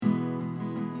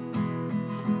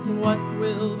What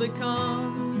will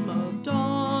become of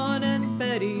Dawn and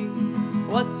Betty?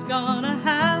 What's gonna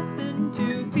happen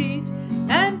to Pete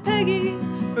and Peggy?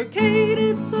 For Kate,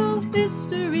 it's all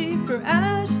history. For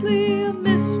Ashley, a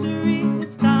mystery.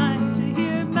 It's time to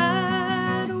hear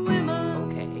Mad Women.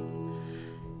 Okay.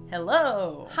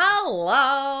 Hello.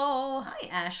 Hello. Hi,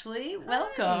 Ashley.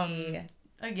 Welcome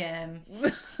again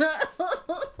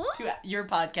to your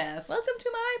podcast. Welcome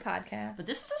to my podcast. But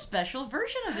this is a special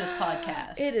version of this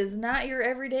podcast. It is not your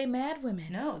everyday Mad Women.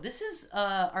 No, this is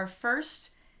our first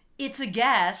It's a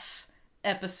Gas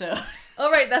episode.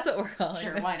 Oh, right. That's what we're calling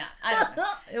Sure, it. why not? I don't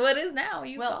know. What is now?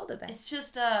 You called it that. It's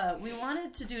just, we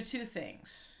wanted to do two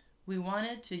things. We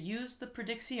wanted to use the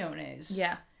predicciones.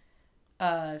 Yeah.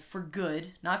 For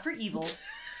good, not for evil,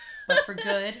 but for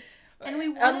good. And we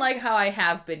wanted, Unlike how I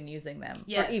have been using them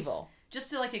yes, for evil. just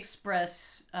to like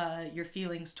express your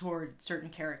feelings toward certain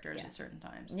characters at Yes. certain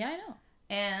times. Yeah, I know.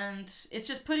 And it's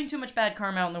just putting too much bad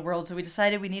karma out in the world, so we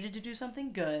decided we needed to do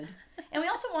something good. And we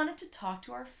also wanted to talk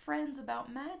to our friends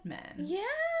about Mad Men.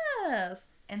 Yes.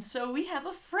 And so we have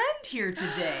a friend here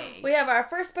today. We have our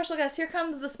first special guest. Here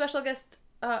comes the special guest.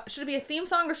 Should it be a theme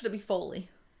song or should it be Foley?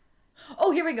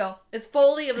 Oh, here we go. It's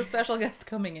Foley of the special guest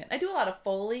coming in. I do a lot of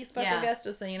Foley special guests,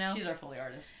 just so you know. She's our Foley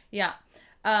artist. Yeah.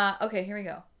 Okay, here we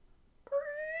go.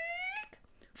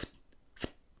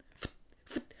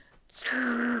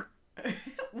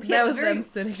 That was them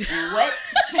sitting down. Wet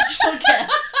special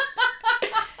guest.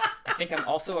 I think I'm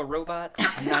also a robot.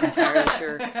 I'm not entirely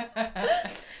sure.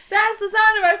 That's the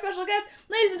sound of our special guest.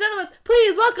 Ladies and gentlemen,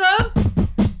 please welcome.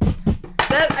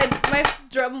 My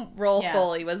drum roll Yeah.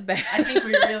 Foley was bad. I think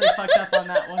we really fucked up on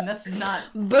that one. That's not...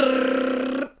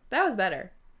 Brrr. That was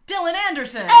better. Dylan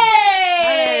Anderson!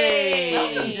 Hey!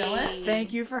 Welcome, Dylan.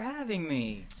 Thank you for having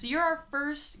me. So you're our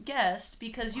first guest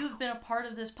because you've been a part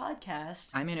of this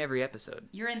podcast. I'm in every episode.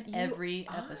 You're in every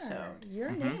episode.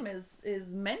 Your name is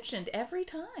mentioned every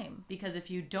time. Because if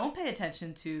you don't pay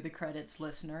attention to the credits,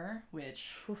 listener,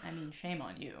 which, I mean, shame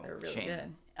on you. They're really Shame.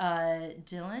 good.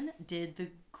 Dylan did the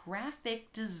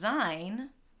graphic design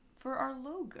for our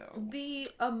logo. The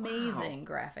amazing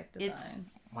graphic design. It's-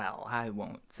 Well, I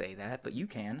won't say that, but you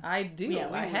can. I do. Yeah,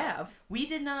 we I will. have. We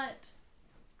did not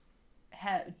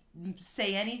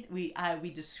say anything.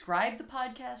 We described the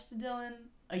podcast to Dylan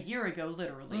a year ago,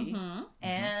 literally,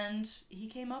 and he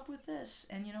came up with this.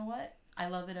 And you know what? I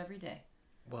love it every day.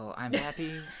 Well, I'm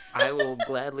happy. I will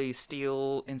gladly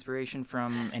steal inspiration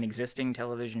from an existing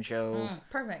television show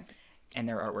Perfect. and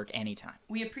their artwork anytime.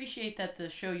 We appreciate that the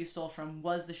show you stole from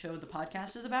was the show the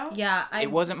podcast is about. Yeah.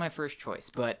 It wasn't my first choice,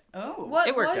 but Oh. What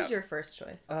It worked was out. your first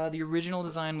choice? the original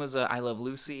design was a I Love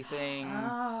Lucy thing.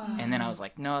 And then I was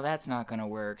like, no, that's not going to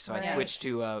work. So I Right. switched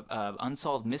to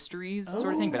Unsolved Mysteries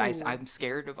sort of thing. But Oh. I'm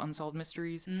scared of Unsolved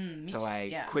Mysteries. me So too. I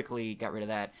Yeah. quickly got rid of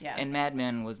that. Yeah. And Mad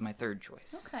Men was my third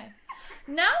choice. Okay.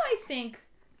 Now I think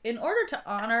in order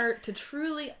to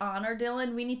truly honor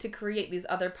Dylan, we need to create these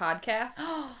other podcasts.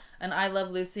 An I Love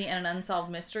Lucy and an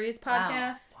Unsolved Mysteries Wow.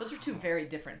 podcast. Those are two very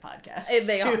different podcasts.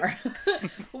 They too. are.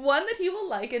 One that he will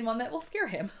like and one that will scare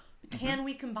him. Can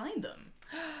we combine them?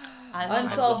 I love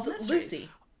Unsolved Mysteries. Lucy.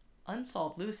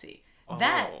 Unsolved Lucy. Oh.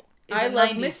 That is I a Love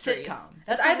 90s Mysteries. sitcom.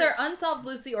 It's a- either Unsolved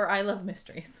Lucy or I Love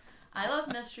Mysteries. I Love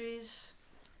Mysteries.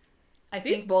 I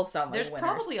These think both sound like there's winners.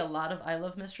 probably a lot of I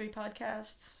Love Mystery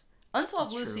podcasts.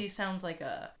 Unsolved That's Lucy true. sounds like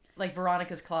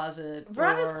Veronica's Closet.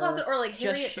 Veronica's Closet or like Just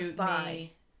Harriet the Shoot Spy.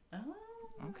 Me. Oh,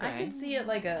 Okay. I could see it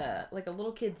like a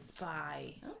little kid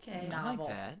spy. okay. No. I like novel.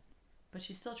 that. But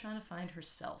she's still trying to find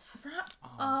herself.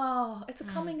 Oh, it's a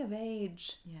coming of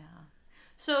age. Yeah.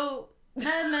 So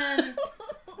Mad Men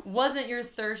wasn't your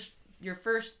first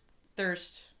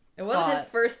thirst. It wasn't his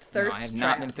thought. first No, thirst I have trap.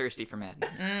 not been thirsty for Mad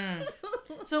Men.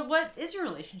 So what is your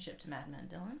relationship to Mad Men,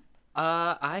 Dylan?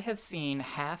 I have seen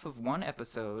half of one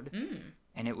episode,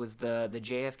 and it was the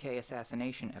JFK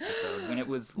assassination episode when it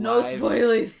was No live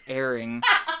spoilies. airing.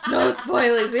 No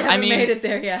spoilers. We haven't made it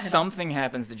there yet. Something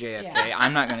happens to JFK. Yeah.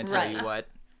 I'm not going to tell Right. you what.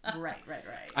 Right.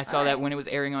 I saw that when it was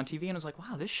airing on TV, and I was like,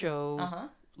 wow, this show Uh-huh.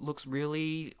 looks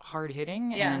really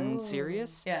hard-hitting Yeah. and Ooh.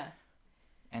 serious. Yeah.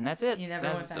 And that's it. You never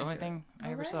That's went back the only to it. thing I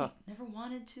ever Alright. saw. Never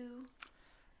wanted to.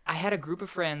 I had a group of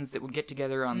friends that would get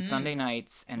together on Sunday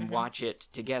nights and watch it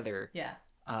together. Yeah.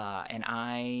 And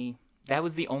that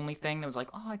was the only thing that was like,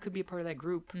 oh, I could be a part of that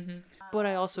group. But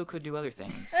I also could do other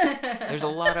things. There's a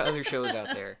lot of other shows out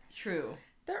there. True.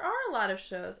 There are a lot of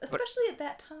shows, especially at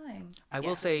that time. I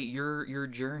will say your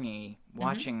journey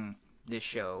watching this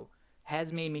show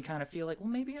has made me kind of feel like, well,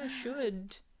 maybe I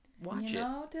should watch You it.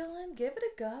 know, Dylan, give it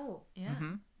a go. Yeah.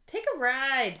 Take a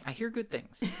ride. I hear good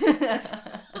things.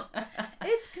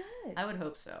 It's good. I would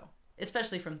hope so.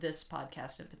 especially from this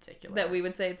podcast in particular. That we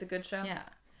would say it's a good show? Yeah.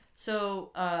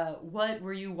 So, what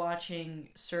were you watching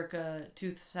circa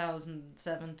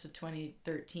 2007 to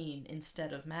 2013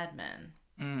 instead of Mad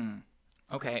Men?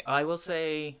 Okay, I will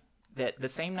say that the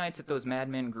same nights that those Mad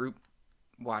Men group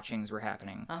watchings were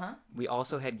happening, we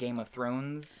also had Game of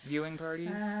Thrones viewing parties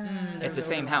at the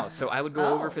same house. So I would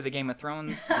go over for the Game of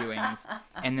Thrones viewings,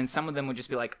 and then some of them would just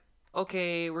be like,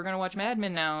 okay, we're going to watch Mad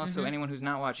Men now, so anyone who's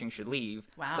not watching should leave.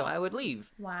 Wow. So I would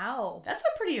leave. Wow. That's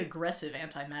a pretty aggressive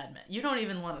anti-Mad Men. You don't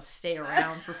even want to stay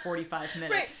around for 45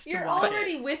 minutes Right, to you're watch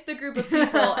already it. with the group of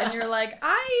people, and you're like,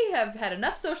 I have had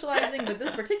enough socializing with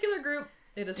this particular group.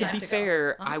 It is To time be to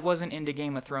fair, I wasn't into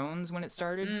Game of Thrones when it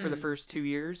started for the first 2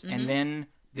 years, and then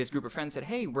this group of friends said,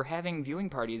 hey, we're having viewing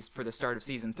parties for the start of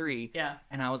season 3. Yeah.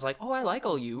 And I was like, oh, I like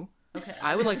all you. Okay.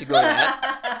 I would like to go to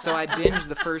that. So I binged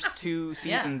the first 2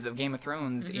 seasons of Game of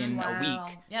Thrones in a Wow.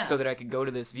 week Yeah. so that I could go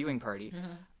to this viewing party.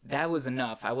 That was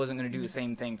enough. I wasn't going to do the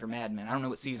same thing for Mad Men. I don't know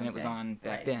what season it was Okay. on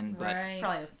back Right. then, but Right. It's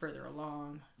probably further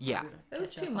along. Yeah. harder to It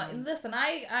was catch too up much. on. Listen,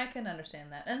 I can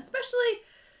understand that. And especially,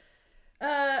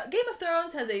 Game of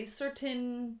Thrones has a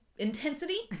certain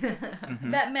intensity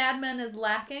that Mad Men is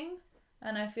lacking.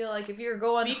 And I feel like if you're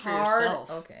going Speak for hard...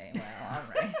 yourself. Okay, well, all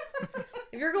right.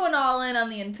 If you're going all in on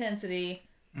the intensity,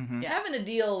 Mm-hmm. having to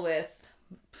deal with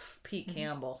Pete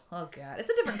Campbell, oh God, it's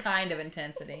a different kind of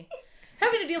intensity.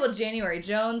 Having to deal with January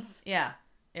Jones Yeah.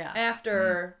 Yeah.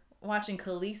 after watching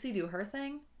Khaleesi do her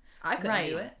thing, I couldn't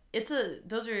do it.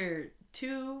 Those are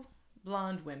 2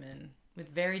 blonde women with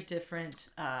very different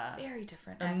Very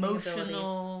different acting abilities.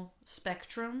 emotional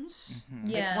spectrums.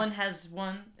 Yes. Like one has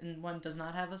one and one does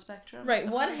not have a spectrum. Right,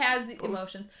 one has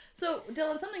emotions. So,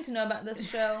 Dylan, something to know about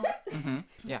this show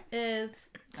yeah. is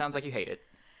Sounds like you hate it.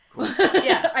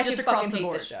 Yeah, I just can across fucking the hate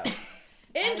board. this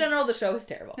show. In general, the show is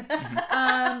terrible.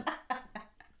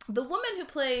 The woman who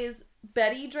plays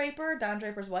Betty Draper, Don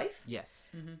Draper's wife, Yes.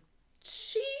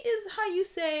 she is how you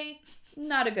say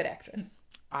not a good actress.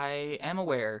 I am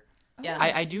aware. Yeah.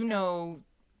 I do know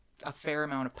a fair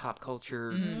amount of pop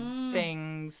culture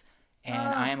things, and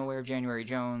I am aware of January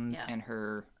Jones Yeah. and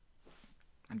her,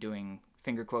 I'm doing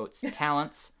finger quotes,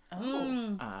 talents.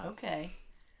 Oh. Okay.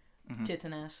 Tits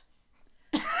and ass.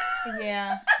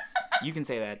 Yeah, You can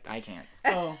say that. I can't.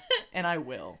 Oh, and I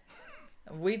will.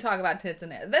 we talk about tits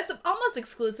and ass. That's almost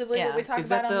exclusively what Yeah. we talk Is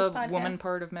about that on the this podcast. woman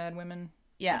part of Mad Women?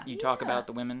 Yeah. You talk about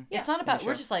the women? It's not about, the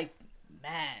we're show. just like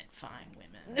mad fine women.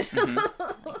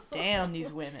 Like, damn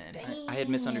these women. I had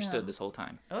misunderstood this whole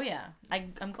time. Oh yeah.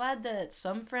 I'm glad that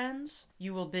some friends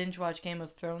you will binge watch Game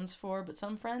of Thrones for, but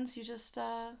some friends you just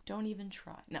don't even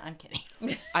try. No, I'm kidding.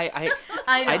 I I know,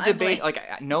 I I'm debate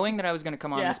like- knowing that I was going to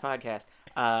come on Yeah. this podcast.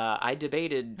 I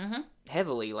debated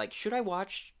heavily, like, should I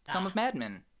watch some of Mad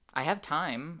Men? I have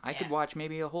time. I could Yeah. watch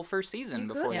maybe a whole first season You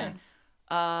before could. then.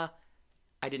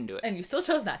 I didn't do it. And you still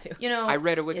chose not to. You know, I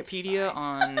read a it's Wikipedia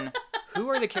fine. on who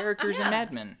are the characters in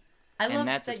Mad Men, I love and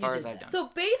that's that as you far did as I've that. done. So,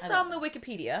 based I love on the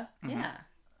Wikipedia, Yeah.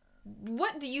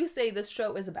 what do you say this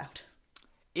show is about?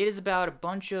 It is about a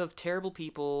bunch of terrible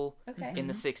people Okay. in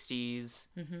the 60s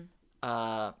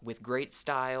with great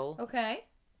style Okay.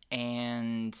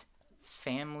 and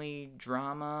family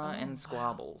drama and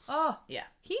squabbles. Oh, Yeah.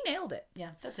 he nailed it.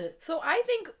 Yeah, that's it. So I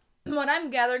think what I'm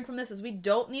gathering from this is we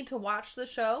don't need to watch the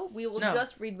show. We will No.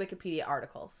 just read Wikipedia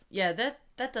articles. Yeah, that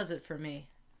does it for me.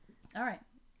 All right.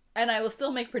 And I will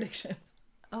still make predictions.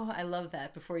 Oh, I love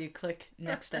that before you click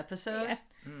next episode.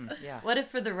 Yeah. Yeah. What if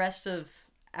for the rest of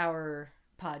our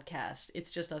podcast, it's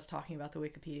just us talking about the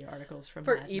Wikipedia articles from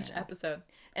For Mad each Men. episode.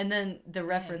 And then the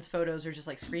reference photos are just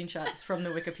like screenshots from the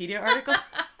Wikipedia article.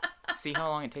 See how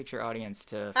long it takes your audience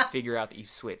to figure out that you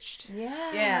switched.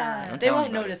 Yeah. Yeah, Don't they tell won't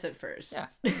anybody. notice at first. Yeah.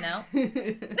 No.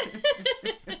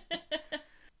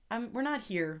 We're not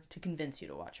here to convince you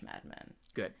to watch Mad Men.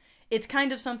 Good. It's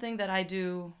kind of something that I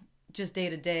do just day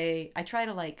to day. I try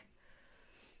to like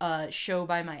show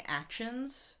by my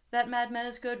actions that Mad Men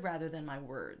is good rather than my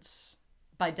words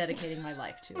by dedicating my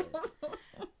life to it.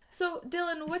 So,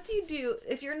 Dylan, what do you do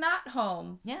if you're not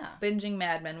home Yeah. binging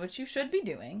Mad Men, which you should be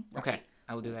doing? Okay.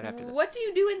 I will do that after this. What do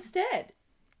you do instead?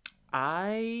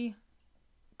 I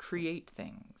create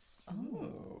things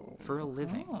Oh. for a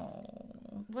living.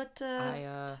 What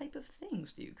I, type of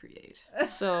things do you create?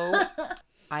 So,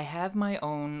 I have my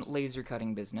own laser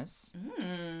cutting business.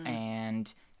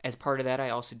 And as part of that, I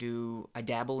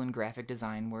dabble in graphic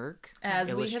design work, As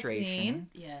we have illustration. seen.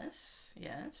 Yes.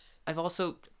 I've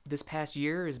also, this past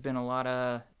year has been a lot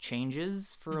of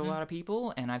changes for a lot of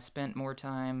people, and I've spent more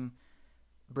time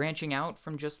branching out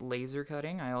from just laser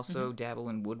cutting. I also dabble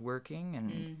in woodworking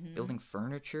and building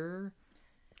furniture,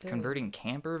 converting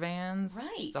camper vans. Right.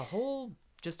 It's a whole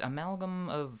just amalgam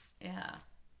of Yeah.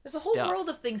 There's a whole stuff. world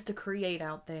of things to create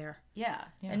out there. Yeah.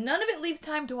 Yeah. And none of it leaves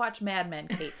time to watch Mad Men,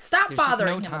 Kate. Stop There's just bothering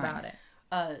no him time. about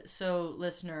it. So,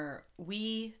 listener,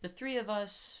 the three of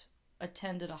us,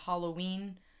 attended a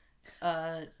Halloween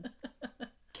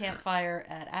campfire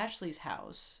at Ashley's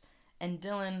house, and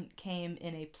Dylan came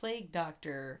in a plague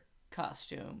doctor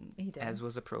costume. He did. as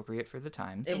was appropriate for the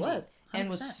times. It was. And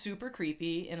was 100%. super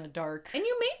creepy in a dark And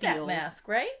you made that field. mask,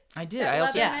 right? I did. That I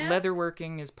also leather mask?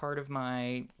 leatherworking is part of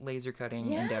my laser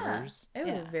cutting Yeah. endeavors. It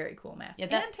was Yeah. a very cool mask. Yeah,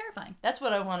 that- and terrifying. That's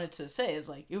what I wanted to say, is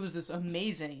like, it was this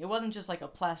amazing, it wasn't just like a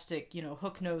plastic,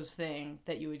 hook nose thing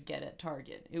that you would get at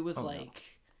Target. It was Oh, no.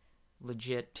 like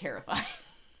Legit terrifying.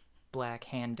 black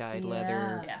hand dyed Yeah.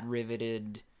 leather, Yeah.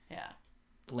 riveted Yeah.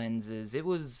 lenses. It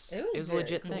was a very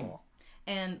legit thing. cool.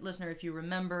 And listener, if you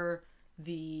remember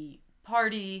the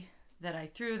party that I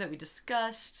threw that we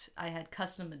discussed, I had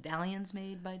custom medallions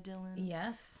made by Dylan.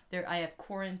 Yes. I have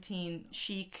quarantine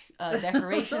chic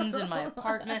decorations in my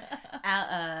apartment.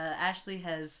 Ashley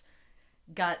has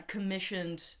got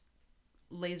commissioned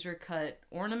laser cut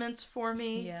ornaments for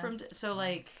me. Yes. So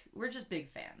like, we're just big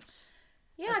fans.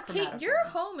 Yeah, Of Kate, chromatophore. your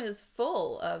home is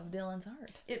full of Dylan's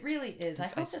art. It really is. I I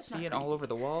hope that's not see it creepy. all over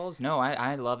the walls. No,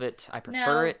 I love it. I prefer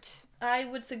Now- it. I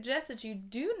would suggest that you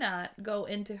do not go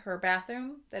into her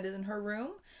bathroom that is in her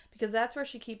room, because that's where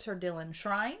she keeps her Dylan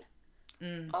shrine.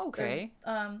 Okay.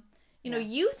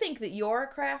 You think that you're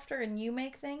a crafter and you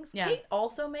make things. Yeah. Kate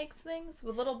also makes things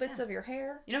with little bits of your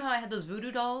hair. You know how I had those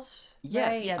voodoo dolls? Yes.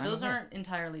 Right. Yeah, I'm those aware. aren't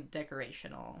entirely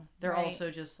decorational. They're Right. also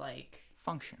just like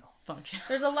functional. functional.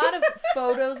 There's a lot of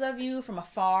photos of you from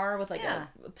afar with like Yeah.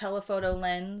 a telephoto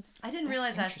lens. I didn't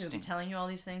realize Ashley would be interesting. telling you all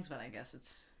these things, but I guess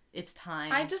it's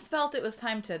time. I just felt it was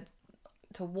time to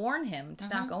warn him to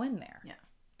not go in there. Yeah.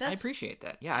 I appreciate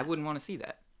that. Yeah, I wouldn't want to see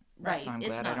that. Right. So I'm It's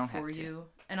glad not I don't for have to. you.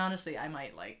 And honestly, I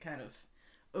might like kind of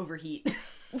overheat.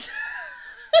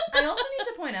 I also need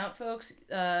to point out, folks,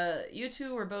 you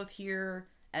two were both here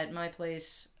at my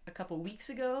place a couple weeks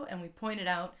ago, and we pointed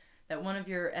out that one of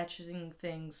your etching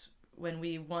things when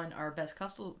we won our best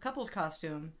couples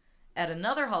costume at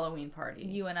another Halloween party.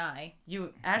 You and I.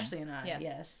 You, Ashley and I, Yes.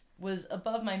 yes, was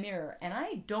above my mirror, and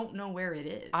I don't know where it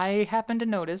is. I happened to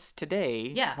notice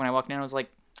today Yeah. when I walked in, I was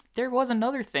like, there was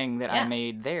another thing that Yeah. I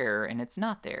made there, and it's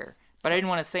not there. But I didn't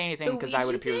want to say anything The because I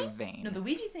would Ouija appear thing? vain. No, the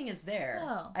Ouija thing is there.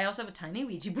 Oh. I also have a tiny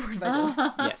Ouija board by the way.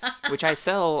 Yes, which I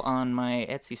sell on my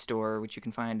Etsy store, which you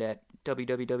can find at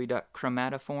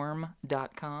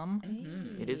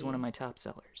www.chromatoform.com. It is one of my top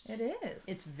sellers. It is.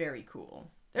 It's very cool.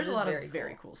 There's It a is lot of very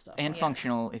very cool. cool stuff. And Yeah.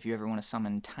 functional if you ever want to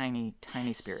summon tiny,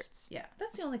 tiny spirits. Yeah.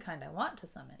 That's the only kind I want to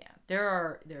summon. Yeah.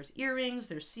 There's earrings,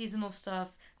 there's seasonal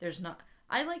stuff. There's not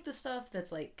I like the stuff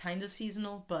that's like kind of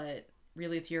seasonal, but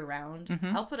really it's year round.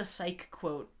 Mm-hmm. I'll put a psych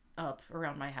quote up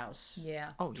around my house.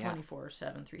 Yeah. Oh, yeah.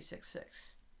 24/7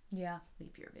 366. Yeah.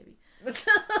 Leap year, baby.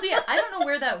 So yeah, I don't know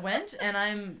where that went, and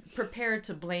I'm prepared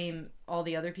to blame all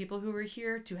the other people who were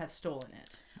here to have stolen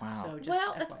it. Wow. So just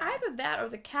Well, it's FYI. either that or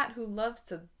the cat who loves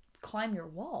to climb your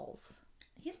walls.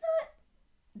 He's not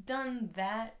done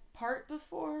that part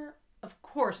before. Of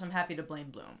course, I'm happy to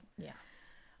blame Bloom. Yeah.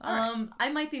 I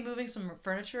might be moving some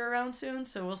furniture around soon,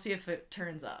 so we'll see if it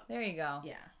turns up. There you go.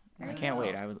 Yeah, I can't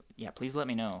wait. Please let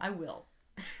me know. I will.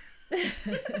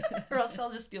 Or else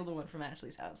I'll just steal the one from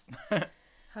Ashley's house.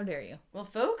 How dare you? Well,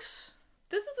 folks,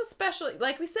 This is a special,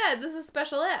 like we said, this is a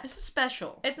special ep. this is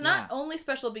special. It's not Yeah. only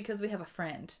special because we have a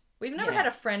friend. We've never Yeah. had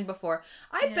a friend before.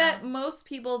 I Yeah. bet most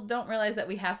people don't realize that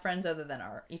we have friends other than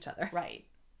each other. Right.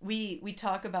 We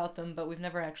talk about them, but we've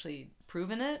never actually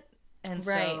proven it. And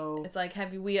Right. so, It's like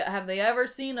have they ever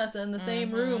seen us in the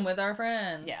same room with our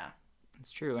friends? yeah.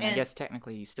 It's true, and I And- guess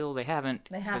technically still they haven't.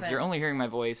 They Because haven't. you're only hearing my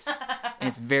voice, and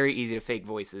it's very easy to fake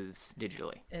voices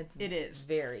digitally. It is.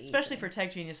 very Especially easy. for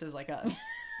tech geniuses like us.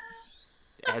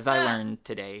 As I learned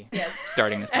today, Yes.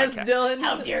 starting this as podcast. Dylan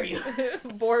How dare you.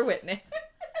 bore witness.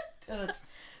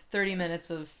 30 minutes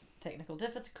of technical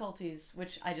difficulties,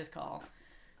 which I just call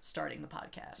starting the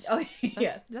podcast. Oh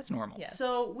yeah. That's normal. Yes.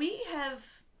 So we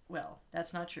have, well,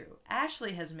 that's not true.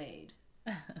 Ashley has made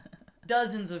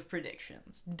dozens of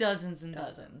predictions, dozens and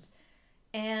dozens.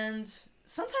 And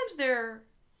sometimes they're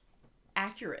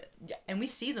accurate. Yeah. And we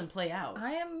see them play out.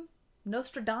 I am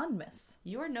Nostradamus.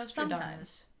 You are Nostradamus.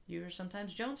 Sometimes. You are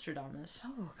sometimes Jonestradamus.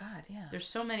 Oh God, yeah. There's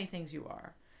so many things you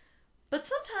are. But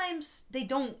sometimes they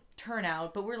don't turn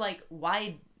out, but we're like,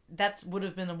 why? That would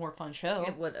have been a more fun show.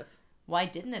 It would have. Why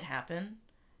didn't it happen?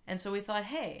 And so we thought,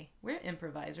 hey, we're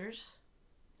improvisers.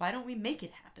 Why don't we make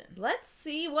it happen? Let's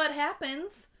see what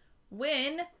happens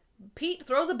when Pete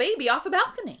throws a baby off a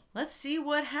balcony. Let's see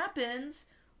what happens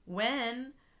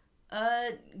when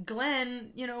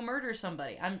Glenn, murders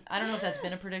somebody. I don't know if that's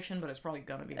been a prediction, but it's probably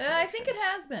gonna be a prediction. I think it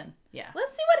has been. Yeah.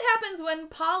 Let's see what happens when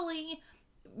Polly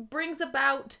brings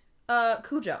about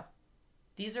Cujo.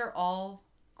 These are all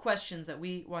questions that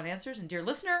we want answers. And dear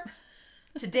listener,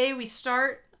 today we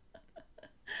start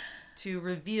to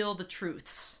reveal the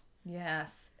truths.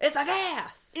 Yes. It's a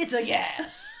gas! It's a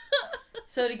gas!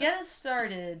 So to get us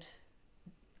started,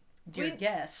 dear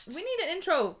guest... We need an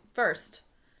intro first.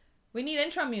 We need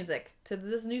intro music to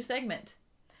this new segment.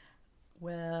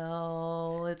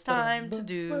 Well, it's time to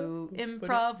do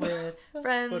improv with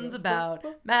friends about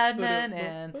Mad Men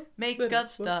and make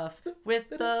up stuff with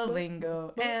the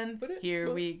lingo. And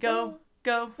here we go.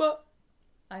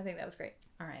 I think that was great.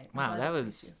 All right. Wow, that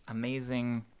was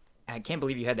amazing. I can't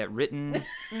believe you had that written.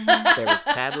 There was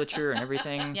tablature and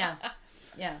everything. Yeah.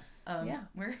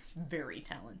 We're very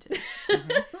talented.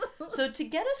 So to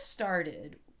get us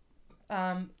started,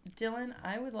 Dylan,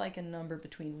 I would like a number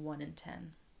between 1 and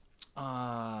 10.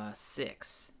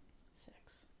 6. 6.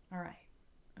 All right.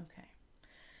 Okay.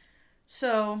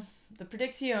 So the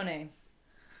Predizione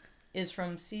is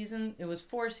from season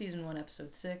 1,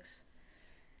 episode 6.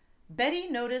 Betty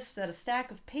noticed that a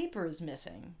stack of paper is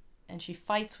missing, and she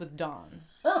fights with Dawn.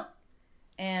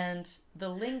 And the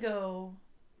lingo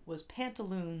was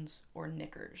pantaloons or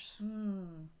knickers.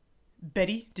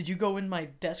 Betty, did you go in my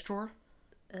desk drawer?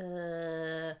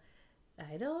 I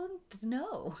don't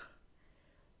know.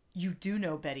 You do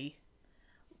know, Betty.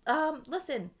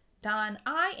 Listen, Don,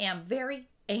 I am very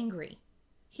angry.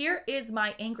 Here is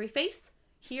my angry face.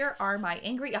 Here are my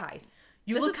angry eyes.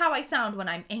 This is how I sound when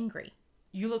I'm angry.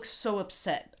 You look so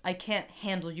upset. I can't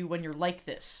handle you when you're like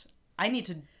this. I need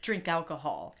to drink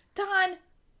alcohol. Don,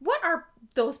 what are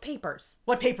those papers?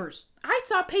 What papers? I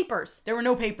saw papers. There were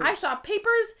no papers. I saw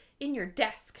papers in your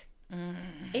desk.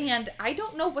 And I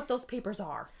don't know what those papers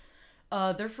are.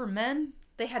 They're for men?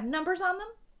 They had numbers on them.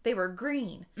 They were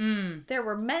green. There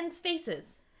were men's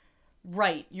faces.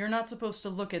 Right. You're not supposed to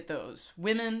look at those.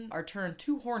 Women are turned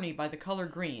too horny by the color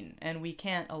green, and we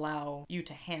can't allow you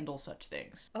to handle such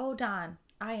things. Oh, Don,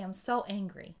 I am so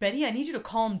angry. Betty, I need you to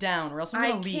calm down, or else I'm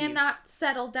going to leave. I cannot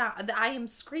settle down. I am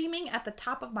screaming at the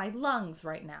top of my lungs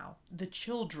right now. The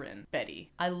children,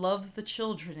 Betty. I love the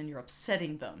children, and you're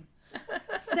upsetting them.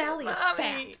 Sally is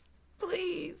fat.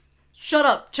 Please. Shut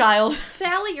up, child.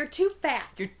 Sally, you're too fat.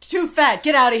 You're too fat.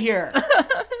 Get out of here.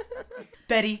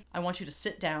 Betty, I want you to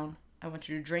sit down. I want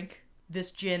you to drink this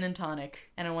gin and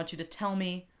tonic, and I want you to tell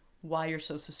me why you're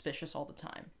so suspicious all the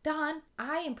time. Don,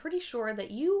 I am pretty sure that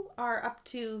you are up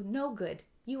to no good.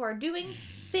 You are doing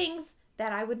things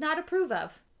that I would not approve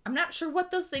of. I'm not sure what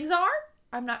those things are.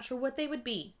 I'm not sure what they would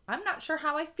be. I'm not sure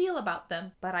how I feel about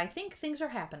them, but I think things are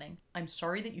happening. I'm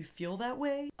sorry that you feel that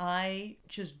way. I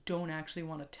just don't actually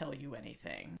want to tell you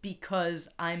anything because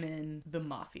I'm in the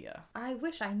mafia. I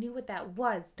wish I knew what that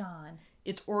was, Don.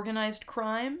 It's organized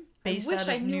crime based I wish out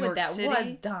I of knew New York what that City.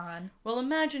 was, Don. Well,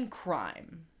 imagine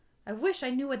crime. I wish I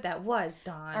knew what that was,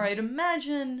 Don. All right,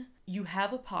 imagine you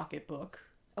have a pocketbook.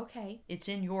 Okay. It's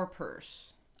in your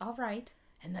purse. All right.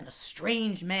 And then a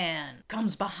strange man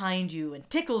comes behind you and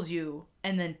tickles you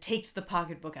and then takes the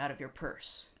pocketbook out of your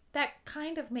purse. That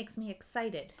kind of makes me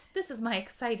excited. This is my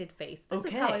excited face. This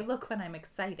is how I look when I'm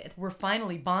excited. We're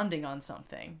finally bonding on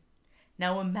something.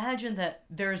 Now imagine that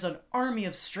there's an army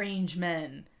of strange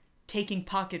men taking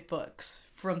pocketbooks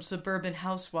from suburban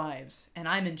housewives, and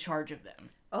I'm in charge of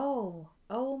them. Oh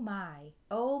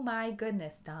my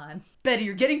goodness, Don. Betty,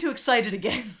 you're getting too excited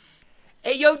again.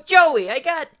 Hey, yo, Joey, I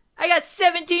got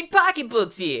 17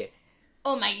 pocketbooks here.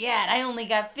 Oh my god, I only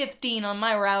got 15 on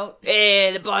my route.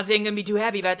 Eh, the boss ain't gonna be too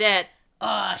happy about that.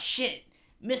 Aw, shit.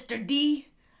 Mr. D,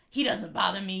 he doesn't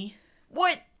bother me.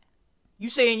 What? You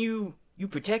saying you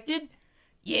protected?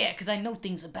 Yeah, 'cause I know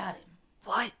things about him.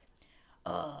 What?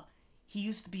 He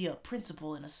used to be a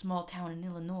principal in a small town in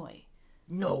Illinois.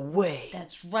 No way.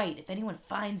 That's right. If anyone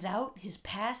finds out his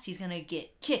past, he's gonna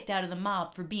get kicked out of the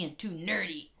mob for being too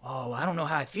nerdy. Oh, I don't know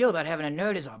how I feel about having a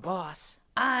nerd as our boss.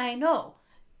 I know.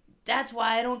 That's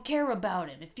why I don't care about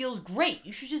him. It feels great.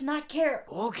 You should just not care.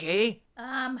 Okay.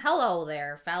 Hello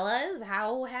there, fellas.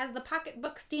 How has the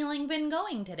pocketbook stealing been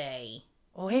going today?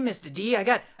 Oh, hey, Mr. D, I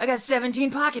got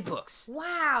 17 pocketbooks.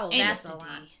 Wow, Hey, that's Mr. a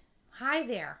lot. D. Hi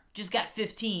there. Just got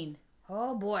 15.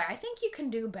 Oh boy, I think you can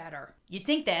do better. You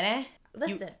think that, eh?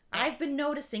 Listen, I've been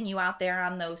noticing you out there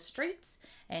on those streets,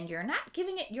 and you're not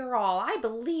giving it your all. I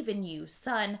believe in you,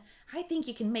 son. I think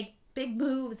you can make big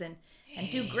moves and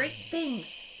do great things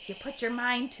if you put your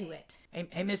mind to it.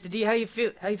 Hey, Mr. D, how you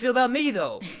feel about me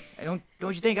though? don't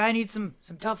you think I need some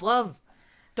tough love?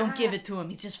 Don't give it to him.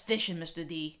 He's just fishing, Mr.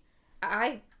 D.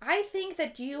 I I think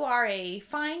that you are a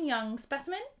fine young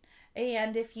specimen,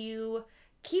 and if you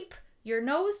keep your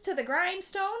nose to the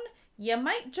grindstone, you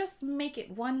might just make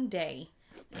it one day.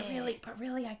 But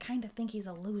really, I kind of think he's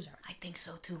a loser. I think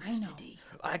so too, I Mr. know. D.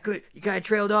 You kind of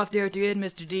trailed off there at the end,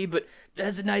 Mr. D, but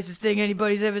that's the nicest thing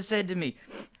anybody's ever said to me.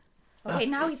 Okay,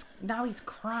 now he's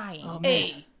crying.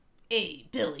 Hey,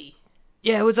 Billy.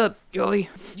 Yeah, what's up, Joey?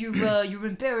 You're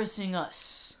embarrassing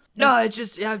us. No, it's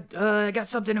just, I got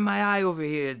something in my eye over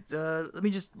here. Let me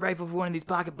just rifle for one of these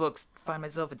pocketbooks, find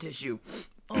myself a tissue.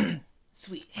 Oh,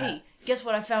 sweet. Hey, guess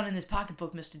what I found in this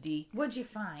pocketbook, Mr. D? What'd you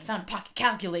find? I found a pocket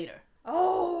calculator.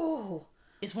 Oh!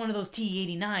 It's one of those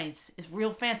T-89s. It's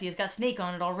real fancy. It's got Snake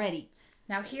on it already.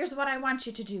 Now here's what I want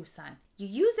you to do, son. You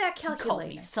use that calculator. Call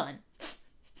me son.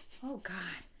 Oh, God.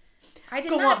 I did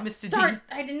Go not on, Mr. start. D.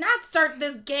 I did not start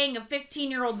this gang of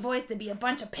 15-year-old boys to be a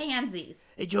bunch of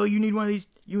pansies. Hey, Joey, you need one of these?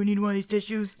 You need one of these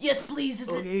tissues? Yes, please.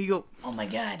 Oh, here you go. Oh my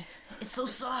God, it's so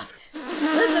soft.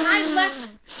 Listen,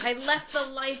 I left the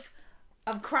life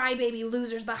of crybaby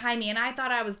losers behind me, and I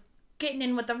thought I was getting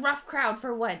in with the rough crowd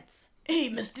for once. Hey,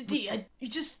 Mr. D,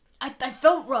 I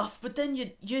felt rough, but then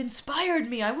you inspired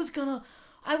me. I was gonna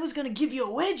give you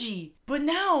a wedgie, but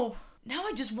now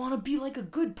I just want to be like a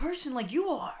good person like you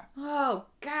are. Oh,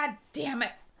 God damn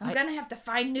it. I'm gonna have to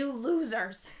find new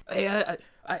losers. Hey,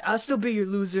 I'll still be your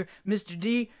loser, Mr.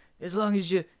 D, as long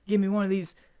as you give me one of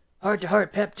these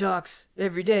heart-to-heart pep talks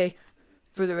every day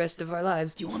for the rest of our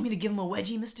lives. Do you want me to give him a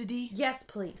wedgie, Mr. D? Yes,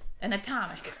 please. An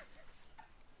atomic.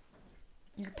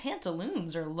 Your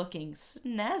pantaloons are looking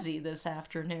snazzy this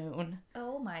afternoon.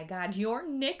 Oh my God, your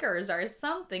knickers are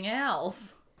something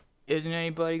else. Isn't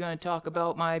anybody gonna talk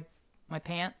about my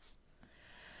pants?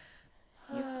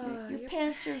 Your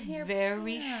pants are your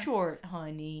very pants. short,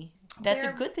 honey. That's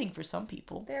They're- a good thing for some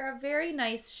people. They're a very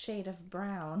nice shade of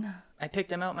brown. I picked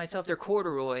them out myself. They're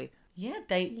corduroy. Yeah,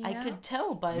 I Yeah. could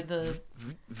tell by the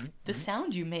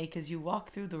sound you make as you walk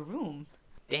through the room.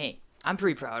 Dang, I'm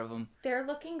pretty proud of them. They're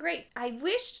looking great. I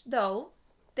wished, though,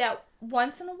 that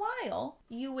once in a while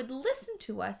you would listen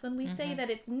to us when we say that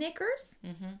it's knickers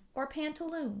or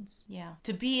pantaloons. Yeah.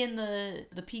 To be in the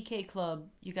PK club,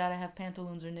 you gotta have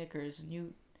pantaloons or knickers, and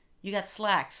you got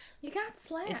slacks. You got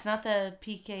slacks. It's not the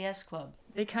PKS club.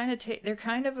 They kind of they're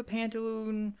kind of a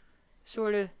pantaloon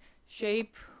sort of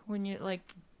shape when you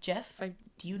like. Jeff, I-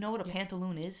 do you know what a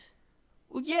pantaloon is?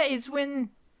 Well, yeah, it's when.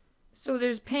 So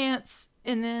there's pants,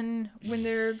 and then when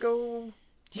they're go.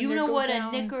 Do you know what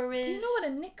a knicker is? Do you know what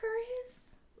a knicker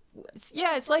is?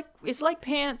 Yeah, it's like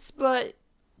pants, but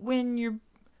when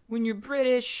you're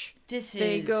British,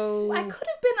 they go. Well, I could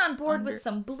have been on board under- with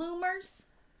some bloomers,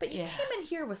 but you Yeah. came in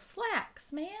here with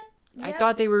slacks, man. I Yep.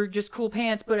 thought they were just cool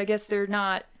pants, but I guess they're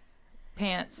not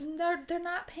pants. They're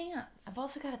not pants. I've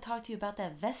also got to talk to you about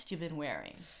that vest you've been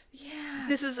wearing. Yeah.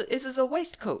 This is a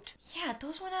waistcoat, Yeah,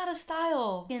 those went out of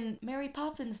style in Mary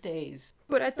Poppins days.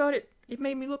 but I thought it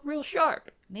made me look real sharp.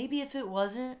 Maybe if it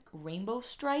wasn't rainbow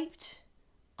striped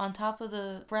on top of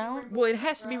the brown. Well, it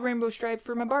has to be rainbow striped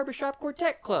for my barbershop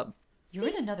quartet club. You're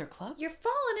in another club? You're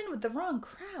falling in with the wrong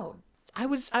crowd. I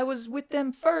was with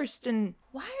them first, and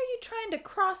Why are you trying to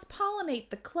cross-pollinate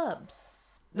the clubs?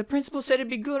 the principal said it'd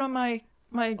be good on my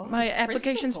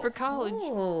applications for principal. college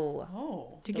Oh.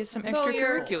 Oh. to get some So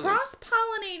you're extracurriculars.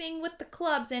 cross-pollinating with the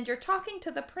clubs and you're talking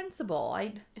to the principal.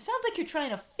 It sounds like you're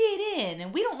trying to fit in,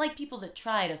 and we don't like people that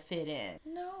try to fit in.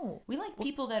 No. We like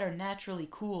people that are naturally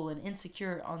cool and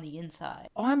insecure on the inside.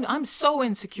 Oh, I'm so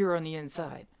insecure on the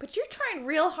inside. But you're trying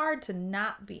real hard to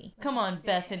not be. Come on,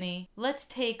 Bethany. Let's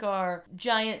take our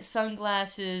giant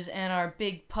sunglasses and our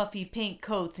big puffy pink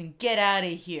coats and get out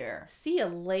of here. See you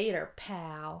later,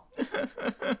 pal.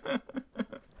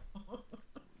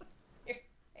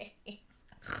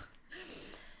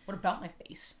 What about my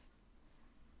face?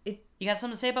 It- You got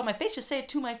something to say about my face? Just say it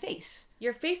to my face.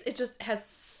 Your face, it just has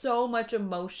so much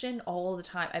emotion all the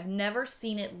time. I've never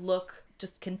seen it look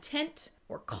just content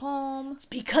or calm. It's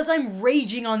because I'm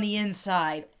raging on the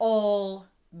inside all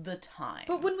the time.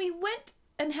 But when we went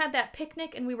and had that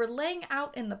picnic and we were laying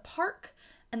out in the park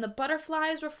and the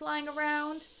butterflies were flying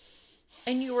around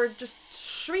and you were just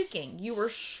shrieking. You were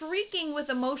shrieking with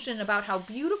emotion about how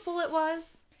beautiful it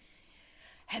was.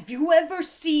 Have you ever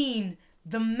seen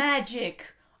the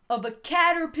magic of a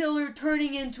caterpillar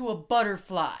turning into a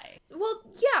butterfly? Well,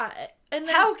 yeah. And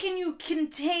then, How can you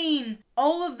contain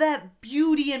all of that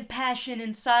beauty and passion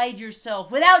inside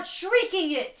yourself without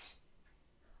shrieking it?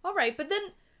 all right, but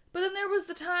then there was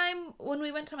the time when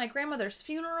we went to my grandmother's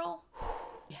funeral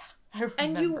Yeah, I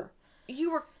remember. and you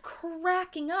were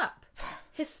cracking up,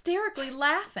 hysterically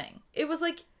laughing. It was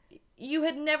like you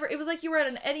had never, it was like you were at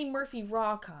an Eddie Murphy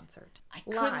Raw concert.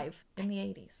 Live in the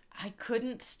 80s. I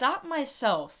couldn't stop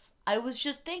myself. I was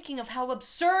just thinking of how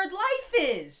absurd life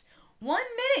is. 1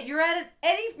 minute you're at an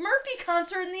Eddie Murphy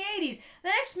concert in the 80s. The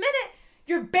next minute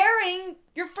you're burying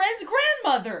your friend's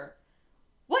grandmother.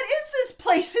 What is this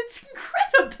place? It's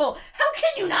incredible. How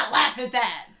can you not laugh at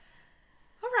that?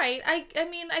 All right. I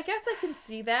mean, I guess I can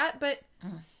see that, but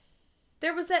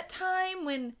there was that time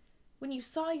when you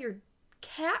saw your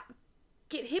cat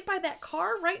get hit by that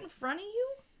car right in front of you.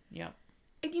 Yeah.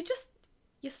 And you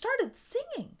started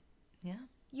singing. Yeah.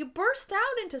 You burst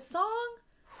out into song.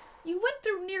 You went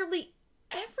through nearly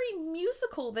every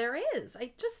musical there is.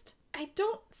 I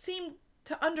don't seem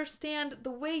to understand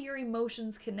the way your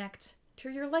emotions connect to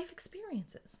your life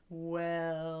experiences. Well...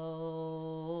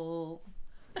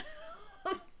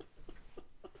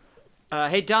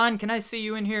 Hey, Don, can I see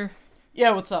you in here?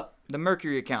 Yeah, what's up? The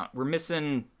Mercury account. We're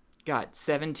missing,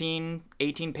 17,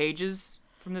 18 pages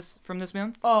from this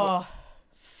month? Oh,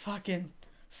 fucking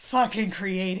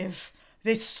creative.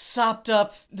 They sopped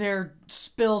up their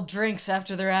spilled drinks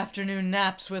after their afternoon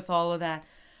naps with all of that.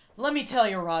 Let me tell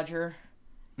you, Roger,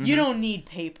 you don't need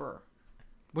paper.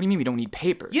 What do you mean we don't need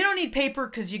paper? You don't need paper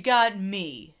because you got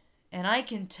me. And I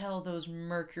can tell those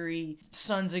Mercury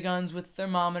sons of guns with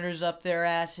thermometers up their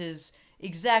asses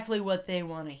exactly what they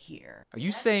want to hear. Are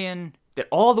you saying that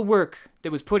all the work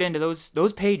that was put into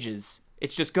those pages,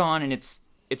 it's just gone and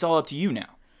it's all up to you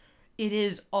now? It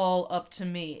is all up to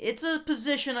me. It's a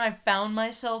position I've found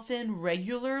myself in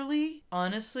regularly.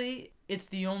 Honestly, it's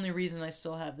the only reason I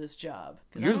still have this job.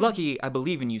 You're lucky I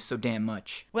believe in you so damn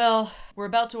much. Well, we're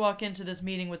about to walk into this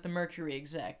meeting with the Mercury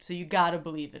exec, so you gotta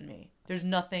believe in me. There's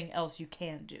nothing else you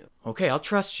can do. Okay, I'll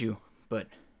trust you, but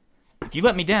if you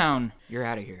let me down, you're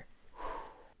out of here.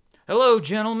 Hello,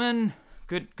 gentlemen.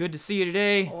 Good to see you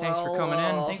today. Thanks for coming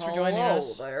in. Thanks for joining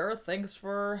us. Hello there. Thanks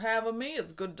for having me.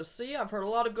 It's good to see you. I've heard a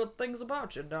lot of good things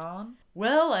about you, Don.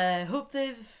 Well, I hope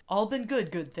they've all been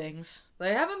good things.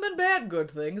 They haven't been bad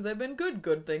good things. They've been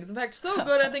good things. In fact, so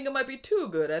good I think it might be too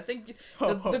good. I think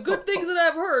the good things that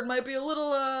I've heard might be a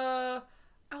little,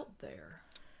 out there.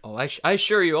 Oh, I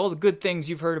assure you, all the good things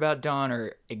you've heard about Don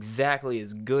are exactly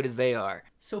as good as they are.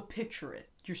 So picture it.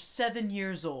 You're 7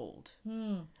 years old.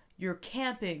 You're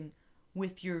camping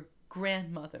with your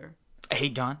grandmother. Hey,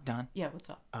 Don. Yeah, what's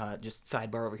up? Just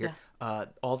sidebar over here. Yeah.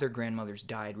 All their grandmothers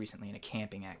died recently in a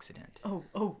camping accident.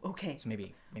 Oh, okay. So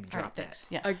maybe All drop right, that. thanks.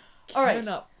 Yeah. I All right.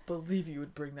 cannot believe you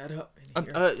would bring that up in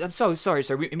here. I'm so sorry,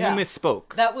 sir. We Yeah.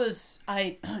 misspoke. That was,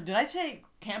 did I say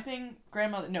camping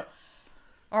grandmother? No.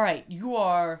 All right, you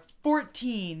are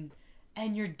 14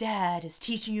 and your dad is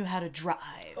teaching you how to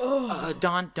drive.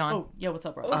 Don. Oh, yeah, what's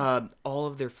up, bro? All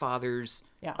of their fathers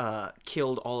Yeah.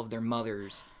 killed all of their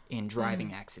mothers in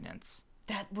driving accidents.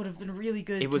 That would have been really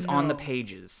good It was to on the know.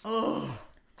 pages.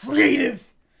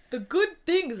 Creative! The good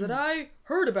things that I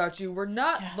heard about you were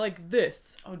not like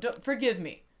this. Oh, forgive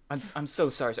me. I'm so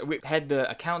sorry. Sir. We had the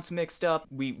accounts mixed up.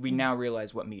 We now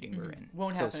realize what meeting we're in.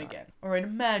 Won't So happen sorry. again. All right,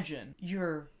 imagine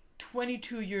you're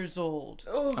 22 years old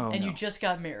Oh, and no. you just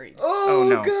got married. Oh,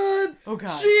 no. God. Oh,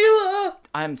 God. Sheila.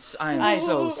 I'm I-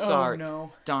 so sorry. Oh,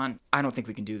 no. Don, I don't think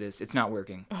we can do this. It's not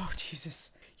working. Oh,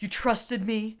 Jesus. You trusted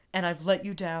me, and I've let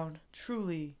you down.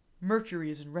 Truly, Mercury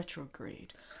is in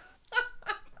retrograde.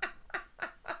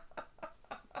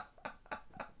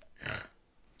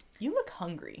 You look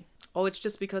hungry. Oh, it's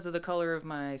just because of the color of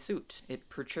my suit. It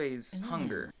portrays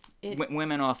hunger. It-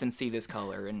 Women often see this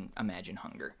color and imagine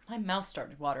hunger. My mouth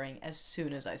started watering as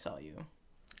soon as I saw you.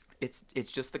 It's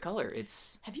just the color.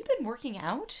 It's Have you been working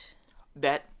out?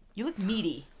 that. You look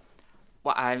meaty.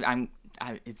 Well,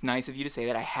 it's nice of you to say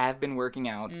that. I have been working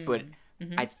out, but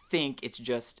I think it's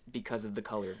just because of the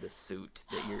color of the suit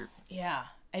that you're. Yeah.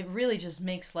 It really just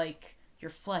makes, like,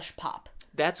 your flesh pop.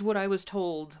 That's what I was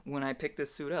told when I picked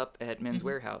this suit up at Men's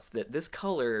Warehouse. That this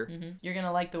color. You're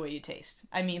gonna like the way you taste.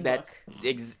 I mean, That look.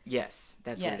 yes,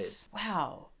 that's what it is.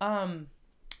 Wow.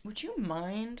 Would you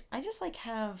mind?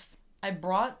 I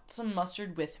brought some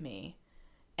mustard with me,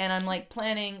 and I'm like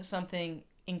planning something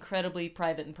incredibly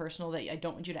private and personal that I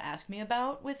don't want you to ask me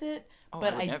about with it. Oh,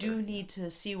 but I would I never. do need to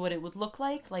see what it would look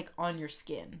like on your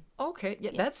skin. Okay,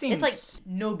 yeah, that seems. It's like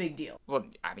no big deal. Well,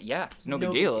 I mean, yeah, it's no No big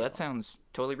big deal. deal. That sounds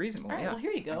totally reasonable. All right, yeah. well,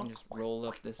 here you go. I can just roll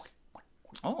up this.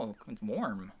 Oh, it's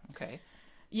warm. Okay.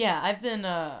 Yeah, I've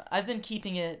been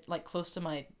keeping it like close to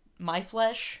my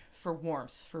flesh for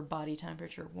warmth, for body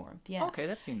temperature warmth. Yeah. Okay,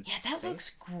 that seems. Yeah, that safe.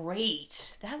 looks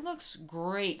great. That looks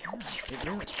great. It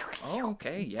really- Oh,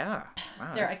 okay, yeah.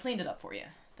 Wow, There, I that's- cleaned it up for you.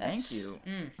 Thank you.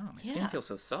 Oh, my skin yeah. feels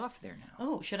so soft there now.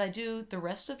 Oh, should I do the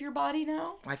rest of your body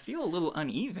now? I feel a little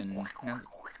uneven. Now,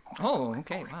 Oh,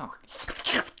 okay, wow.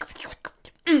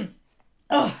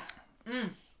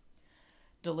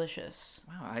 Delicious.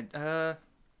 Wow,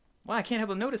 I can't help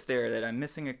but notice there that I'm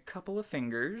missing a couple of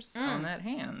fingers on that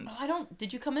hand. Oh,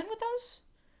 Did you come in with those?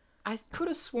 I could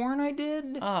have sworn I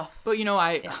did, Oh. but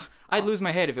I'd lose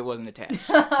my head if it wasn't attached.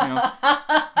 You know?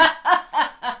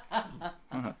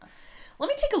 Let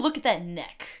me take a look at that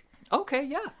neck. Okay,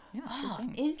 yeah,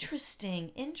 sure thing.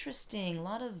 Interesting. A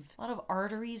lot of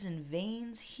arteries and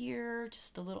veins here.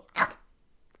 Just a little.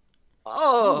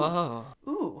 Oh,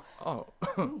 Ooh. oh,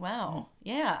 Ooh, wow.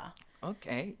 Yeah.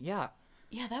 okay, yeah.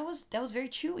 Yeah, that was very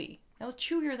chewy. That was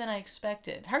chewier than I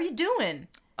expected. How are you doing?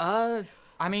 I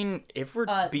mean, if we're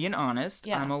being honest,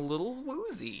 yeah. I'm a little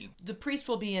woozy. The priest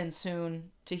will be in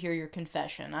soon to hear your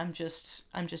confession. I'm just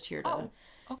here to.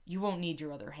 Oh. You won't need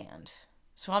your other hand,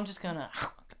 so I'm just gonna.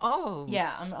 Oh,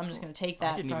 Yeah, I'm just gonna take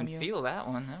that I didn't from even you. feel that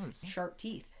one. That was Sharp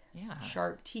teeth. yeah.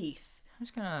 Sharp teeth. I'm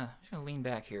just gonna lean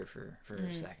back here for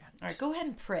a second. All right, go ahead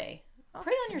and pray.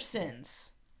 Pray on your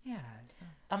sins. Yeah.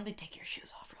 I'm gonna take your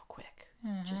shoes off real quick.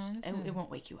 Just it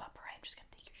won't wake you up, all right? I'm just gonna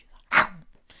take your shoes off.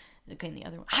 Okay, and the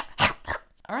other one.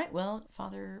 All right, well,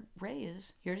 Father Ray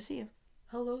is here to see you.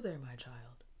 Hello there, my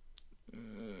child.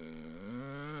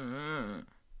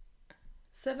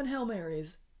 7 Hail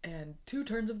Marys and 2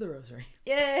 turns of the rosary.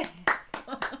 Yay!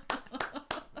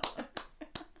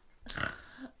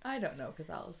 I don't know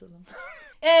Catholicism.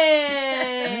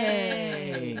 Hey!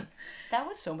 That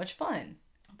was so much fun.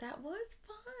 That was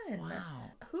fun. Wow.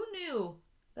 Who knew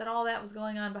that all that was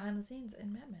going on behind the scenes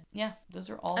in Mad Men? Yeah, those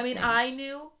are all. I mean, things. I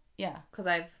knew Yeah. because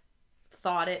I've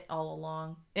thought it all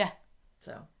along. Yeah.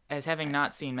 So. As having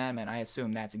not seen Mad Men, I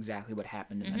assume that's exactly what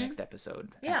happened in the next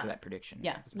episode Yeah. after that prediction.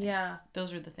 Yeah. was made. Yeah.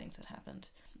 Those are the things that happened.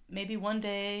 Maybe one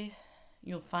day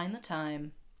you'll find the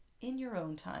time in your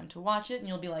own time to watch it and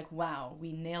you'll be like, wow,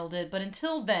 we nailed it. But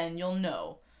until then, you'll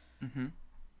know. Mm-hmm.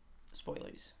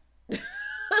 Spoilers.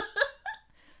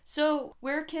 So,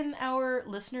 where can our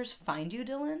listeners find you,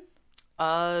 Dylan?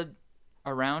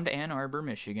 Around Ann Arbor,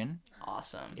 Michigan.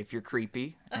 Awesome. If you're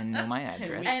creepy and know my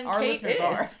address. And Our Kate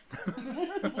listeners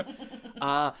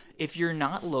are. If you're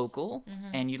not local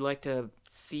and you'd like to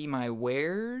see my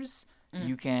wares,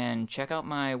 you can check out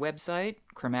my website,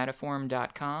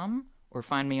 chromatiform.com, or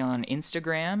find me on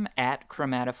Instagram at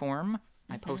chromatiform.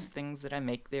 I post things that I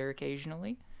make there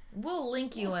occasionally. We'll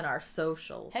link you in our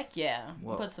socials. Heck yeah.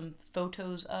 We'll Whoa. put some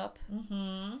photos up.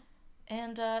 Mm-hmm.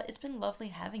 And it's been lovely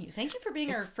having you. Thank you for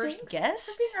being our first Thanks guest.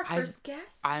 for being our first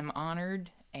guest. I'm honored,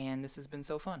 and this has been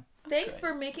so fun. Thanks Good.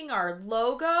 for making our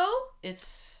logo.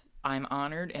 I'm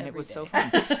honored, and it Every was so day.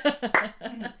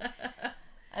 fun.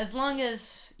 As long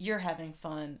as you're having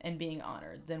fun and being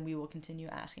honored, then we will continue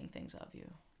asking things of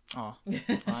you. Aw.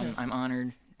 I'm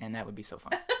honored, and that would be so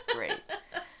fun. Great.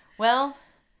 Well,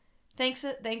 thanks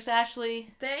Ashley.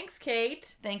 Thanks,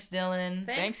 Kate. Thanks, Dylan.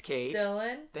 Thanks, Kate.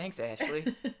 Dylan. Thanks,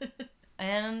 Ashley.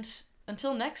 And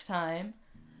until next time,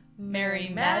 merry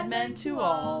Mad Men to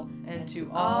all, and to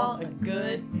all a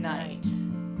good night.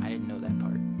 I didn't know that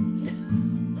part.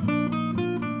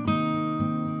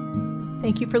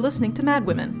 Thank you for listening to Mad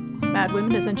Women. Mad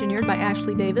Women is engineered by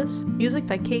Ashley Davis, music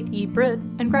by Kate E. Britt,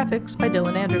 and graphics by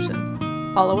Dylan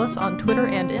Anderson. Follow us on Twitter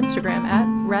and Instagram at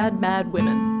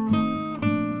RadMadWomen.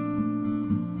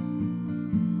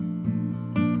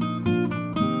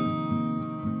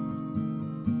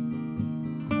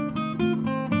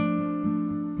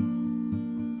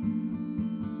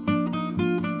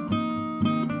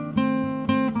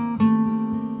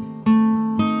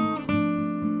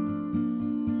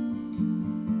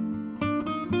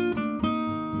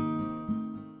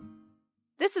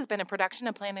 This has been a production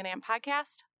of Planet Ant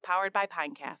Podcast, powered by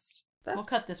Pinecast. We'll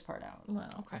cut this part out. Well,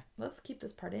 Okay. let's keep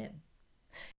this part in.